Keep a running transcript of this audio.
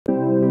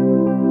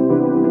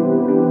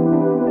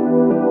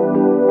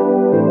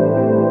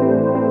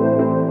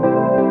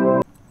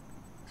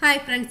Hi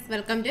friends,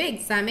 welcome to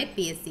EXAMMATEPSC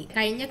PSC.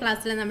 കഴിഞ്ഞ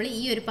ക്ലാസ്സിൽ നമ്മൾ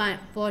ഈ ഒരു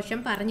പോർഷൻ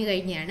പറഞ്ഞു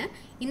കഴിഞ്ഞാണ്.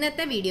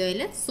 ഇന്നത്തെ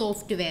വീഡിയോയിൽ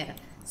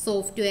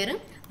സോഫ്റ്റ്വെയറും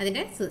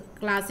അതിന്റെ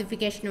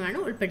ക്ലാസിഫിക്കേഷനുമാണ്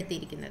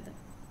ഉൾപ്പെടുത്തിയിരിക്കുന്നത്.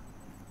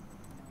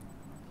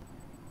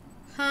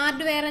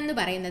 ഹാർഡ്വെയർ എന്ന്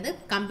പറയുന്നത്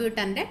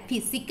കമ്പ്യൂട്ടറിന്റെ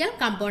ഫിസിക്കൽ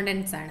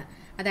കമ്പോണന്റ്സ് ആണ്.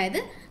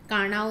 അതായത്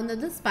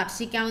കാണാവുന്നതും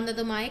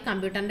സ്പർശിക്കാവുന്നതുമായ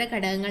കമ്പ്യൂട്ടറിന്റെ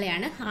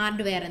ഘടകങ്ങളെയാണ്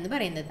ഹാർഡ്വെയർ എന്ന്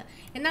പറയുന്നത്.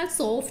 എന്നാൽ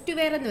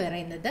സോഫ്റ്റ്വെയർ എന്ന്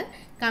പറയുന്നത്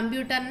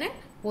കമ്പ്യൂട്ടറിന്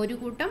ഒരു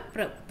കൂട്ടം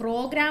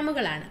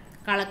പ്രോഗ്രാമുകളാണ്.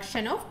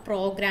 കളക്ഷൻ ഓഫ്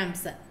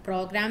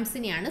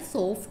പ്രോഗ്രാംസിനെയാണ്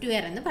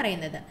സോഫ്റ്റ്വെയർ എന്ന്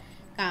പറയുന്നത്.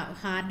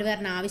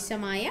 ഹാർഡ്വെയറിന്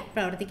ആവശ്യമായ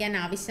പ്രവർത്തിക്കാൻ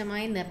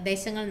ആവശ്യമായ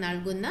നിർദ്ദേശങ്ങൾ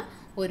നൽകുന്ന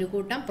ഒരു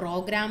കൂട്ടം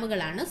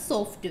പ്രോഗ്രാമുകളാണ്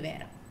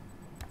software.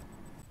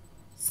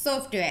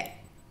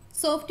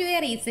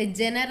 Software is a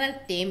general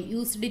term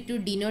used to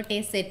denote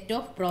a set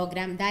of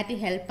programs that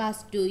help us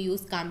to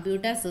use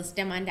computer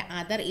system and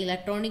other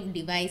electronic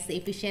device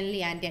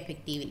efficiently and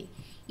effectively.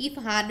 If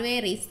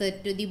hardware is set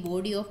to the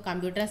body of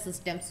computer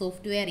system,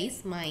 software is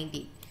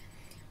minded.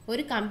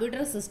 ഒരു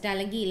computer system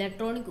അല്ലെങ്കിൽ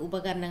electronic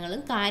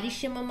ഉപകരണങ്ങളും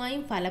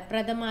കാര്യക്ഷമമായും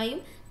ഫലപ്രദമായും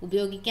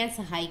ഉപയോഗിക്കാൻ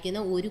സഹായിക്കുന്ന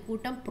ഒരു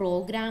കൂട്ടം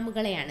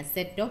പ്രോഗ്രാമുകളെയാണ്,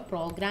 set of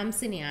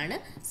പ്രോഗ്രാംസിനെയാണ്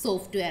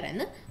software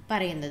എന്ന്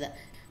പറയുന്നത്.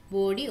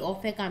 Body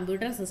of A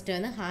computer system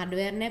എന്ന്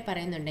ഹാർഡ്വെയറിനെ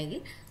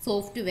പറയുന്നുണ്ടെങ്കിൽ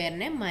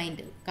സോഫ്റ്റ്വെയറിനെ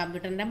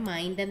കമ്പ്യൂട്ടറിൻ്റെ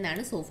മൈൻഡ്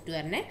എന്നാണ്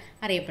സോഫ്റ്റ്വെയറിനെ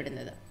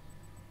അറിയപ്പെടുന്നത്.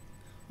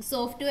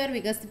 സോഫ്റ്റ്വെയർ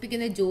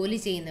വികസിപ്പിക്കുന്ന ജോലി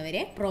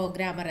ചെയ്യുന്നവരെ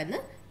പ്രോഗ്രാമർ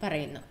എന്ന്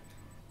പറയുന്നു.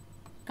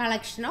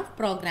 കളക്ഷൻ ഓഫ്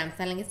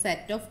പ്രോഗ്രാംസ് അല്ലെങ്കിൽ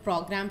സെറ്റ് ഓഫ്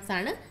പ്രോഗ്രാംസ്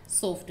ആണ്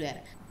സോഫ്റ്റ്വെയർ.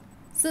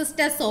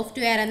 സിസ്റ്റം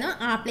സോഫ്റ്റ്വെയർ എന്നും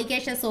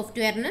ആപ്ലിക്കേഷൻ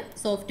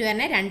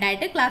സോഫ്റ്റ്വെയറിനെ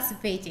രണ്ടായിട്ട്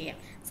ക്ലാസിഫൈ ചെയ്യാം.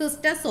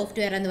 സിസ്റ്റം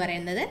സോഫ്റ്റ്വെയർ എന്ന്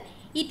പറയുന്നത്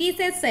it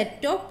is A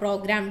set of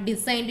programme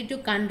designed to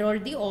control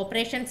the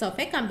operations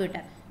of A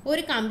computer.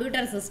 ഒരു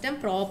കമ്പ്യൂട്ടർ സിസ്റ്റം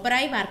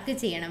പ്രോപ്പറായി വർക്ക്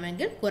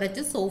ചെയ്യണമെങ്കിൽ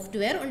കുറച്ച്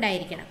സോഫ്റ്റ്വെയർ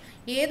ഉണ്ടായിരിക്കണം.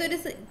 ഏതൊരു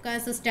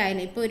സിസ്റ്റം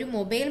ആയാലും, ഇപ്പോൾ ഒരു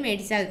മൊബൈൽ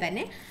മേടിച്ചാൽ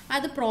തന്നെ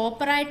അത്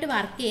പ്രോപ്പറായിട്ട്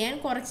വർക്ക് ചെയ്യാൻ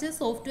കുറച്ച്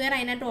സോഫ്റ്റ്വെയർ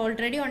അതിനകത്ത്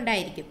ഓൾറെഡി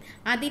ഉണ്ടായിരിക്കും.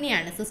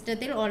 അതിനെയാണ്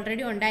സിസ്റ്റത്തിൽ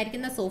ഓൾറെഡി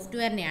ഉണ്ടായിരിക്കുന്ന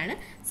സോഫ്റ്റ്വെയറിനെയാണ്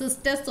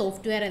സിസ്റ്റം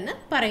സോഫ്റ്റ്വെയർ എന്ന്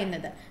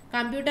പറയുന്നത്.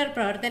 കമ്പ്യൂട്ടർ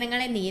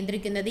പ്രവർത്തനങ്ങളെ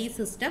നിയന്ത്രിക്കുന്നത് ഈ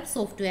സിസ്റ്റം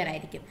സോഫ്റ്റ്വെയർ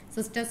ആയിരിക്കും.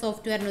 സിസ്റ്റം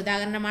സോഫ്റ്റ്വെയറിന്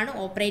ഉദാഹരണമാണ്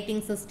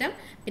ഓപ്പറേറ്റിംഗ് സിസ്റ്റം,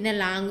 പിന്നെ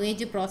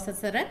language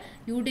processor,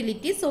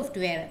 utility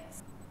software.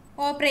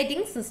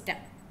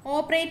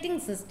 Operating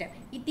system.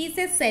 It is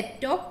a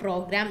set of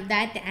programs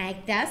that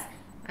act as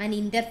an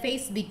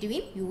interface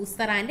between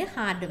user and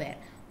hardware.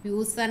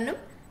 യൂസറിനും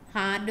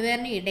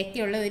ഹാർഡ്വെയറിനും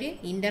ഇടയ്ക്കുള്ള ഒരു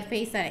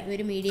ഇൻ്റർഫേസ്,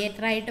 ഒരു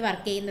മീഡിയേറ്റർ ആയിട്ട്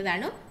വർക്ക്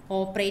ചെയ്യുന്നതാണ്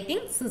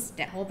ഓപ്പറേറ്റിംഗ്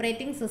സിസ്റ്റം.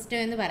 ഓപ്പറേറ്റിംഗ് സിസ്റ്റം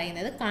എന്ന്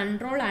പറയുന്നത്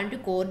control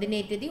and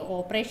coordinate the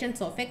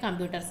operations of A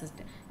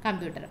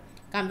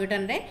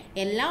കമ്പ്യൂട്ടറിൻ്റെ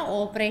എല്ലാ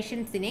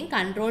ഓപ്പറേഷൻസിനെയും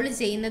control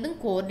ചെയ്യുന്നതും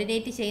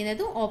കോർഡിനേറ്റ്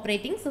ചെയ്യുന്നതും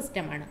ഓപ്പറേറ്റിംഗ്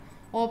സിസ്റ്റമാണ്.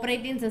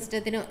 ഓപ്പറേറ്റിംഗ്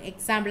സിസ്റ്റത്തിന്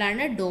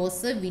എക്സാമ്പിളാണ്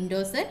dose,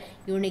 Windows,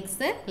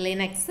 Unix,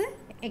 Linux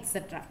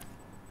etcetera.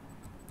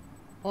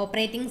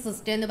 Operating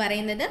system എന്ന്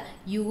പറയുന്നത്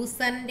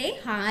യൂസറിൻ്റെയും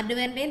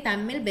ഹാർഡ്വെയറിൻ്റെയും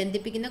തമ്മിൽ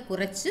ബന്ധിപ്പിക്കുന്ന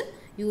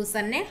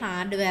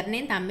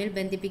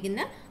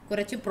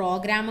കുറച്ച്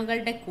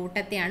പ്രോഗ്രാമുകളുടെ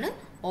കൂട്ടത്തെയാണ്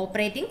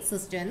ഓപ്പറേറ്റിംഗ്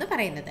സിസ്റ്റം എന്ന്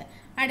പറയുന്നത്.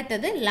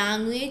 അടുത്തത്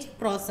ലാംഗ്വേജ്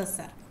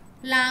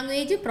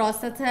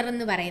പ്രോസസ്സർ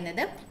എന്ന്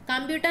പറയുന്നത്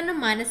കമ്പ്യൂട്ടറിന്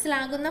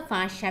മനസ്സിലാകുന്ന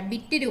ഭാഷ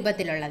ബിറ്റ്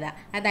രൂപത്തിലുള്ളത്.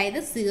 അതായത്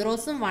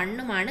 0ഉം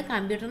 1ഉമാണ്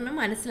കമ്പ്യൂട്ടറിന്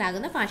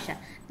മനസ്സിലാകുന്ന ഭാഷ.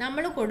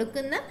 നമ്മൾ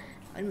കൊടുക്കുന്ന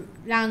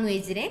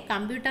ലാംഗ്വേജിനെ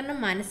കമ്പ്യൂട്ടറിന്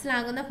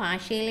മനസ്സിലാകുന്ന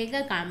ഭാഷയിലേക്ക്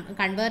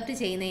കൺവേർട്ട്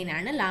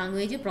ചെയ്യുന്നതിനാണ്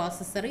ലാംഗ്വേജ്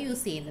പ്രോസസ്സർ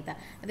യൂസ് ചെയ്യുന്നത്.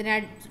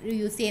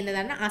 യൂസ്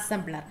ചെയ്യുന്നതാണ്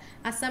അസംബ്ലർ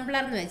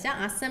എന്ന് വെച്ചാൽ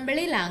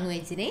അസംബ്ലി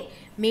ലാംഗ്വേജിനെ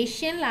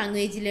മെഷീൻ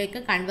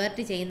ലാംഗ്വേജിലേക്ക്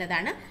കൺവേർട്ട്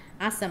ചെയ്യുന്നതാണ്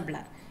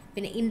അസംബ്ലർ.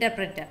 പിന്നെ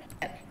ഇൻ്റർപ്രറ്റർ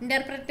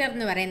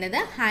എന്ന് പറയുന്നത്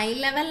ഹൈ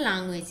ലെവൽ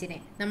ലാംഗ്വേജിനെ,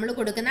 നമ്മൾ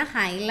കൊടുക്കുന്ന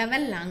ഹൈ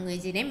ലെവൽ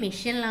ലാംഗ്വേജിനെ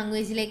മെഷീൻ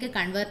ലാംഗ്വേജിലേക്ക്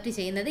കൺവേർട്ട്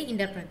ചെയ്യുന്നത്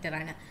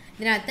ഇൻ്റർപ്രറ്ററാണ്.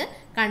 ഇതിനകത്ത്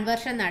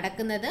കൺവേർഷൻ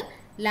നടക്കുന്നത്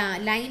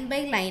ലൈൻ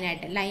ബൈ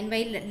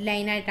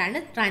ലൈനായിട്ടാണ്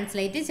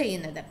ട്രാൻസ്ലേറ്റ്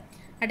ചെയ്യുന്നത്.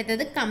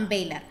 അടുത്തത്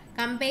കമ്പൈലർ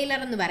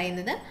എന്ന്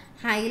പറയുന്നത്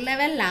ഹൈ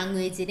ലെവൽ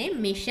ലാംഗ്വേജിനെ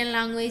മെഷീൻ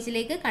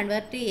ലാംഗ്വേജിലേക്ക്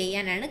കൺവേർട്ട്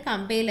ചെയ്യാനാണ്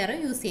കമ്പൈലർ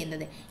യൂസ്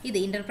ചെയ്യുന്നത്. ഇത്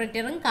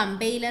ഇൻ്റർപ്രറ്ററും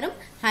കമ്പൈലറും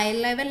ഹൈ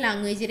ലെവൽ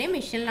ലാംഗ്വേജിനെ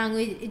മെഷീൻ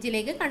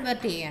ലാംഗ്വേജിലേക്ക്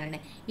കൺവേർട്ട് ചെയ്യുകയാണ്.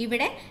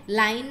 ഇവിടെ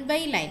line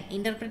by line,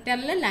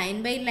 ഇൻ്റർപ്രറ്ററിൽ line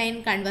by line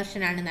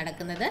കൺവേർഷനാണ്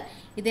നടക്കുന്നത്.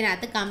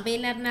 ഇതിനകത്ത്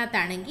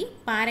കമ്പൈലറിനകത്താണെങ്കിൽ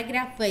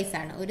പാരഗ്രാഫ് വൈസ്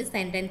ആണ്, ഒരു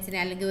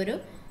സെൻറ്റൻസിനെ അല്ലെങ്കിൽ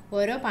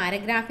ഓരോ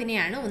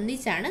പാരഗ്രാഫിനെയാണ്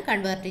ഒന്നിച്ചാണ്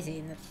കൺവേർട്ട്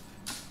ചെയ്യുന്നത്.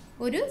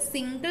 ഒരു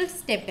സിംഗിൾ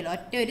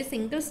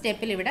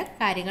സ്റ്റെപ്പിൽ ഇവിടെ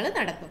കാര്യങ്ങൾ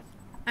നടക്കും.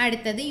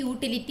 അടുത്തത്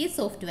യൂട്ടിലിറ്റി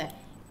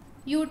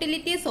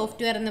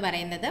സോഫ്റ്റ്വെയർ എന്ന്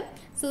പറയുന്നത്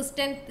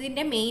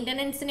സിസ്റ്റത്തിൻ്റെ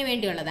മെയിൻ്റനൻസിന്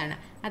വേണ്ടിയുള്ളതാണ്.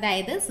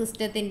 അതായത്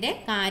സിസ്റ്റത്തിൻ്റെ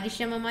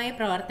കാര്യക്ഷമമായ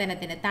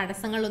പ്രവർത്തനത്തിന്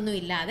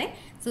തടസ്സങ്ങളൊന്നുമില്ലാതെ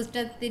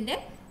സിസ്റ്റത്തിൻ്റെ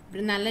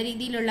നല്ല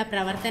രീതിയിലുള്ള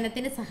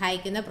പ്രവർത്തനത്തിന്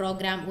സഹായിക്കുന്ന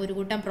ഒരു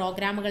കൂട്ടം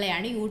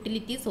പ്രോഗ്രാമുകളെയാണ്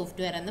യൂട്ടിലിറ്റി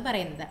സോഫ്റ്റ്വെയർ എന്ന്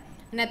പറയുന്നത്.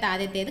 അതിനകത്ത്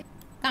ആദ്യത്തേത്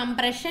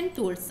കംപ്രഷൻ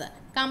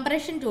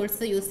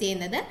ടൂൾസ് യൂസ്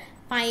ചെയ്യുന്നത്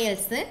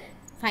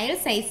ഫയൽ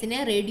സൈസിനെ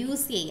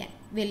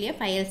വലിയ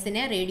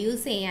ഫയൽസിനെ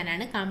റെഡ്യൂസ്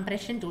ചെയ്യാനാണ്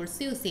കംപ്രഷൻ ടൂൾസ്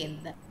യൂസ്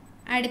ചെയ്യുന്നത്.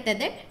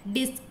 അടുത്തത്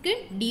ഡിസ്ക്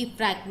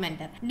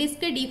ഡീഫ്രാഗ്മെൻറ്റർ.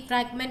 ഡിസ്ക്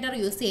ഡീഫ്രാഗ്മെൻറ്റർ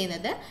യൂസ്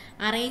ചെയ്യുന്നത്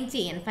അറേഞ്ച്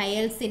ചെയ്യാൻ,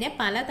 ഫയൽസിനെ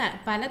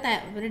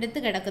പലയിടത്ത്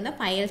കിടക്കുന്ന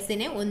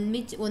ഫയൽസിനെ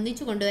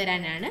ഒന്നിച്ചു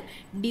കൊണ്ടുവരാനാണ്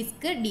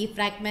ഡിസ്ക്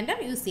ഡീഫ്രാഗ്മെൻറ്റർ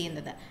യൂസ്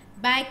ചെയ്യുന്നത്.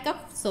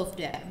 ബാക്കപ്പ്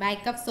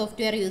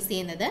സോഫ്റ്റ്വെയർ യൂസ്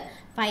ചെയ്യുന്നത്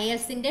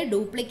ഫയൽസിൻ്റെ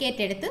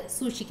ഡ്യൂപ്ലിക്കേറ്റ് എടുത്ത്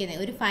സൂക്ഷിക്കുന്നത്.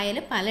 ഒരു ഫയൽ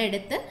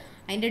പലയിടത്ത്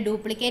അതിൻ്റെ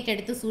ഡ്യൂപ്ലിക്കേറ്റ്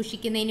എടുത്ത്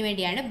സൂക്ഷിക്കുന്നതിന്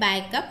വേണ്ടിയാണ്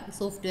ബാക്കപ്പ്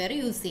സോഫ്റ്റ്വെയർ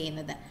യൂസ്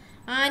ചെയ്യുന്നത്.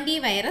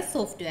 ആൻറ്റിവൈറസ്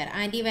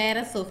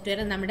സോഫ്റ്റ്വെയർ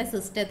നമ്മുടെ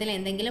സിസ്റ്റത്തിൽ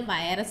എന്തെങ്കിലും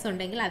വൈറസ്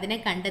ഉണ്ടെങ്കിൽ അതിനെ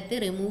കണ്ടെത്തി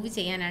റിമൂവ്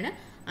ചെയ്യാനാണ്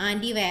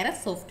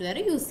ആൻറ്റിവൈറസ് സോഫ്റ്റ്വെയർ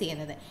യൂസ്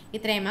ചെയ്യുന്നത്.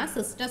 ഇത്രയുമാണ്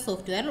സിസ്റ്റം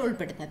സോഫ്റ്റ്വെയർ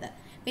ഉൾപ്പെടുന്നത്.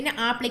 പിന്നെ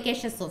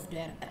ആപ്ലിക്കേഷൻ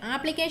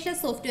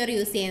സോഫ്റ്റ്വെയർ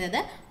യൂസ് ചെയ്യുന്നത്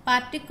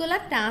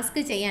പർട്ടിക്കുലർ ടാസ്ക്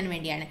ചെയ്യാൻ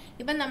വേണ്ടിയാണ്.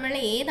 ഇപ്പം നമ്മൾ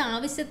ഏത്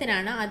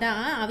ആവശ്യത്തിനാണോ അത്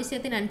ആ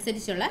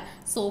ആവശ്യത്തിനനുസരിച്ചുള്ള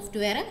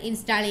സോഫ്റ്റ്വെയർ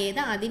ഇൻസ്റ്റാൾ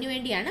ചെയ്ത് അതിനു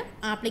വേണ്ടിയാണ്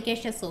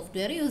ആപ്ലിക്കേഷൻ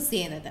സോഫ്റ്റ്വെയർ യൂസ്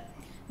ചെയ്യുന്നത്.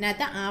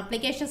 അതിനകത്ത്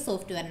ആപ്ലിക്കേഷൻ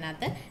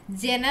സോഫ്റ്റ്വെയറിനകത്ത്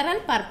ജനറൽ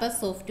പർപ്പസ്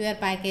സോഫ്റ്റ്വെയർ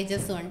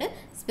പാക്കേജസും ഉണ്ട്,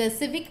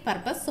 സ്പെസിഫിക്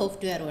പർപ്പസ്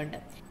സോഫ്റ്റ്വെയറും ഉണ്ട്.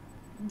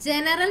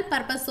 ജനറൽ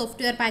പർപ്പസ്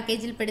സോഫ്റ്റ്വെയർ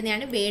പാക്കേജിൽ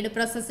പെടുന്നതാണ് വേർഡ്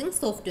പ്രോസസ്സിംഗ്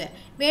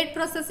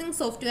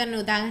സോഫ്റ്റ്വെയറിന്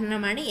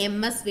ഉദാഹരണമാണ്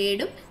MS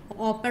വേർഡും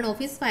ഓപ്പൺ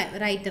ഓഫീസ്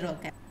റൈറ്ററും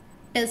ഒക്കെ.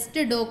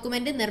 Text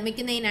document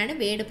നിർമ്മിക്കുന്നതിനാണ്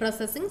word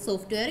processing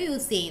software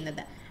use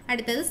ചെയ്യുന്നത്.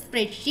 അടുത്തത്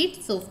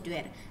സ്പ്രെഡ്ഷീറ്റ്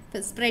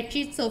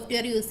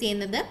സോഫ്റ്റ്വെയർ യൂസ്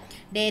ചെയ്യുന്നത്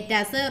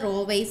ഡേറ്റാസ്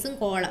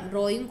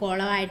റോയും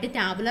കോളമായിട്ട്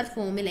ടാബുലർ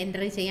ഫോമിൽ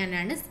എൻ്റർ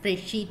ചെയ്യാനാണ്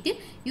സ്പ്രെഡ്ഷീറ്റ്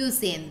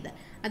യൂസ് ചെയ്യുന്നത്.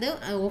 അത്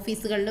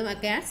ഓഫീസുകളിലും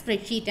ഒക്കെ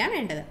സ്പ്രെഡ്ഷീറ്റാണ്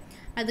വേണ്ടത്.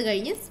 അത്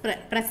കഴിഞ്ഞ്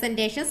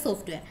പ്രസൻറ്റേഷൻ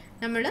സോഫ്റ്റ്വെയർ,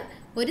 നമ്മൾ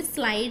ഒരു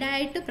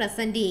സ്ലൈഡായിട്ട്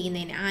പ്രസൻറ്റ്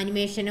ചെയ്യുന്നതിന്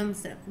ആനിമേഷനും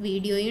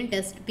വീഡിയോയും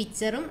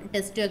പിക്ചറും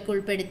ടെസ്റ്റും ഒക്കെ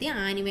ഉൾപ്പെടുത്തി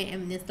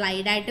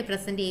സ്ലൈഡായിട്ട്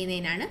പ്രസൻറ്റ്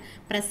ചെയ്യുന്നതിനാണ്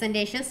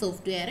പ്രസൻറ്റേഷൻ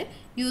സോഫ്റ്റ്വെയർ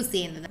യൂസ്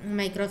ചെയ്യുന്നത്.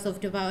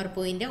 Microsoft power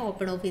point,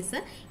 open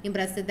office,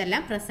 Impress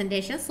ഇതെല്ലാം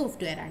പ്രസൻറ്റേഷൻ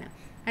സോഫ്റ്റ്വെയർ ആണ്.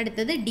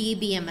 അടുത്തത്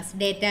DBMS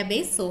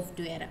database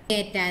software.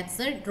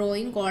 Datas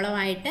drawing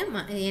കോളമായിട്ട്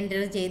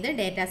enter ചെയ്ത്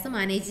ഡേറ്റാസ്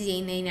മാനേജ്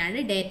ചെയ്യുന്നതിനാണ്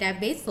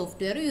ഡേറ്റാബേസ്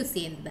സോഫ്റ്റ്വെയർ യൂസ്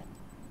ചെയ്യുന്നത്.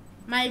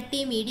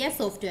 മൾട്ടിമീഡിയ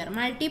സോഫ്റ്റ്വെയർ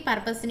മൾട്ടി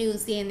പർപ്പസിന്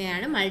യൂസ്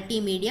ചെയ്യുന്നതാണ്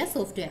മൾട്ടിമീഡിയ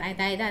സോഫ്റ്റ്വെയർ.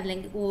 അതായത്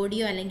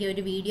ഓഡിയോ അല്ലെങ്കിൽ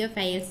ഒരു വീഡിയോ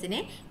ഫയൽസിനെ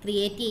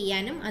ക്രിയേറ്റ്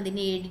ചെയ്യാനും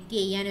അതിനെ എഡിറ്റ്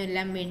ചെയ്യാനും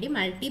എല്ലാം വേണ്ടി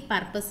മൾട്ടി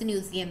പർപ്പസിന്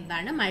യൂസ്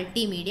ചെയ്യുന്നതാണ്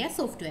മൾട്ടിമീഡിയ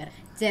സോഫ്റ്റ്വെയർ.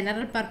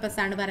 ജനറൽ പർപ്പസ്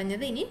ആണ്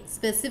പറഞ്ഞത്. ഇനി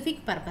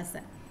സ്പെസിഫിക്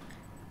പർപ്പസ്.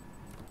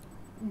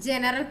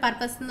 ജനറൽ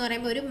പർപ്പസ് എന്ന്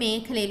പറയുമ്പോൾ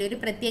ഒരു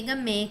പ്രത്യേക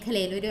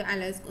മേഖലയിൽ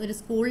ഒരു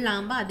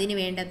സ്കൂളിലാകുമ്പോൾ അതിന്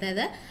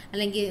വേണ്ടത്,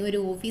 അല്ലെങ്കിൽ ഒരു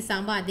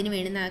ഓഫീസാകുമ്പോൾ അതിന്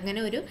വേണ്ടുന്ന,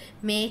 അങ്ങനെ ഒരു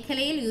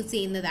മേഖലയിൽ യൂസ്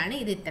ചെയ്യുന്നതാണ്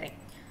ഇത് ഇത്രയും.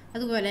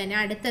 അതുപോലെ തന്നെ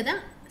അടുത്തത്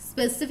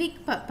സ്പെസിഫിക്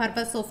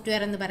പർപ്പസ്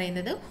സോഫ്റ്റ്വെയർ എന്ന്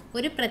പറയുന്നത്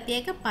ഒരു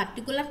പ്രത്യേക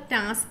പർട്ടിക്കുലർ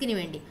ടാസ്കിന്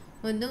വേണ്ടി,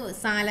 ഒന്ന്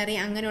സാലറി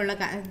അങ്ങനെയുള്ള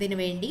ഇതിന്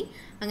വേണ്ടി,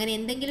 അങ്ങനെ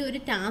എന്തെങ്കിലും ഒരു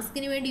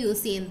ടാസ്കിന് വേണ്ടി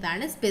യൂസ്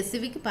ചെയ്യുന്നതാണ്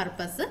specific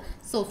purpose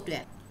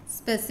software.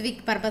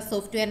 Specific purpose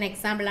സോഫ്റ്റ്വെയറിന്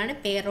എക്സാമ്പിളാണ്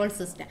പേറോൾ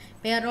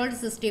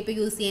സിസ്റ്റം ഇപ്പോൾ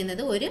യൂസ്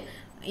ചെയ്യുന്നത് ഒരു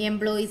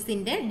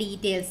എംപ്ലോയീസിൻ്റെ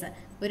ഡീറ്റെയിൽസ്,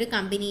 ഒരു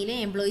കമ്പനിയിലെ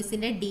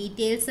എംപ്ലോയീസിൻ്റെ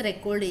ഡീറ്റെയിൽസ്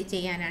റെക്കോർഡ്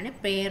ചെയ്യാനാണ്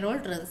പേറോൾ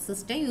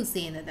സിസ്റ്റം യൂസ്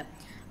ചെയ്യുന്നത്.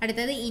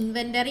 അടുത്തത്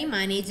inventory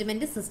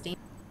management system.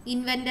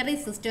 Inventory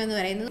system എന്ന്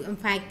പറയുന്നത്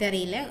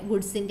ഫാക്ടറിയിൽ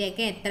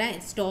ഗുഡ്സിൻ്റെയൊക്കെ എത്ര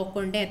സ്റ്റോക്ക്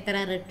ഉണ്ട്, എത്ര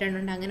റിട്ടേൺ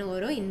ഉണ്ട്, അങ്ങനെ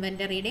ഓരോ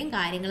ഇൻവെൻ്ററിയുടെയും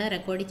കാര്യങ്ങൾ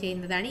റെക്കോർഡ്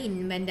ചെയ്യുന്നതാണ്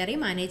ഇൻവെൻ്ററി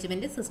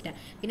മാനേജ്മെൻറ്റ് സിസ്റ്റം.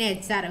 പിന്നെ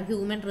HRM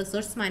ഹ്യൂമൻ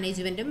റിസോഴ്സ്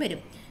മാനേജ്മെൻറ്റും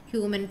വരും,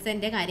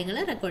 ഹ്യൂമൻസിൻ്റെ കാര്യങ്ങൾ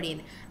റെക്കോർഡ്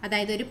ചെയ്യുന്നത്.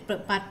 അതായത് ഒരു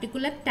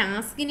പർട്ടിക്കുലർ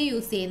ടാസ്കിന്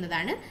യൂസ്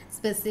ചെയ്യുന്നതാണ്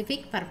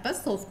സ്പെസിഫിക്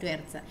പർപ്പസ്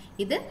സോഫ്റ്റ്വെയർസ്.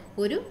 ഇത്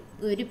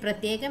ഒരു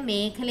പ്രത്യേക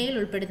മേഖലയിൽ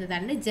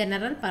ഉൾപ്പെടുന്നതാണ്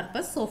ജനറൽ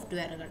പർപ്പസ്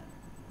സോഫ്റ്റ്വെയറുകൾ.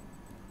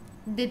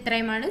 ഇത്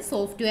ഇത്രയുമാണ്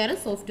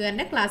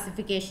സോഫ്റ്റ്വെയറിൻ്റെ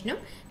ക്ലാസിഫിക്കേഷനും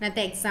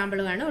ഇന്നത്തെ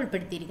എക്സാമ്പിളുമാണ്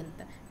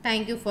ഉൾപ്പെടുത്തിയിരിക്കുന്നത്.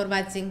 Thank you for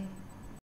watching.